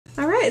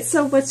right,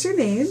 so what's your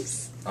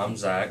names? I'm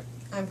Zach.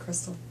 I'm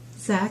Crystal.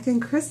 Zach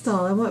and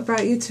Crystal. And what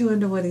brought you two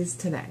into Woody's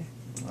today?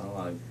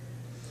 Well,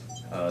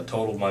 I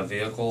totaled my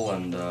vehicle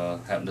and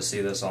happened to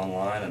see this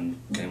online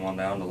and came on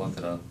down to look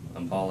at a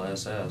Impala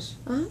SS.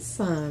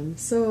 Awesome.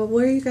 So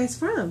where are you guys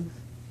from?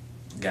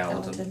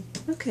 Gallatin.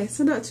 Okay,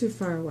 so not too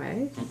far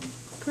away.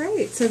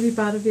 Great. So have you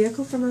bought a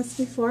vehicle from us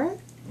before?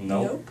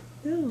 Nope.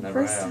 No,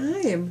 Never first have.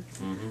 time.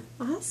 Mm-hmm.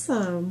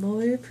 Awesome. Well,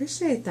 we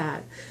appreciate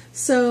that.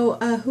 So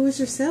who was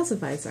your sales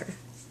advisor?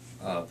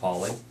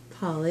 Polly.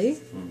 Polly.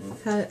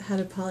 Mm-hmm. How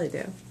did Polly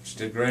do? She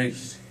did great.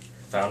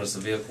 Found us the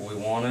vehicle we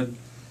wanted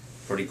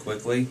pretty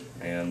quickly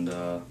and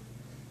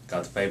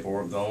got the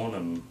paperwork going,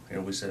 and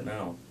here we sit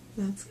now.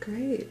 That's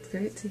great.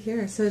 Great to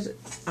hear. So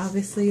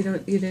obviously you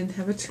didn't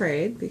have a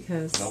trade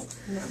because Nope.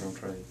 No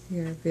trade.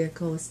 your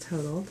vehicle was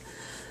totaled.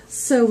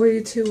 So were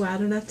you two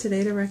wowed enough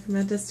today to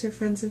recommend us to your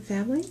friends and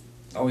family?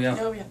 Oh yeah.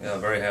 Oh, yeah. Yeah,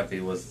 very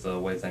happy with the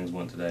way things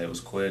went today. It was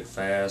quick,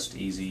 fast,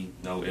 easy,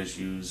 no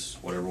issues.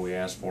 Whatever we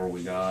asked for,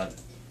 we got.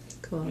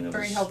 Cool. I mean, it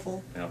Very was-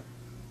 helpful. Yeah.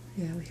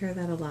 Yeah, we hear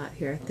that a lot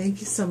here. Thank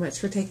you so much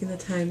for taking the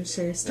time to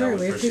share your Yeah, story.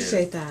 We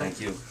appreciate it. that.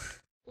 Thank you.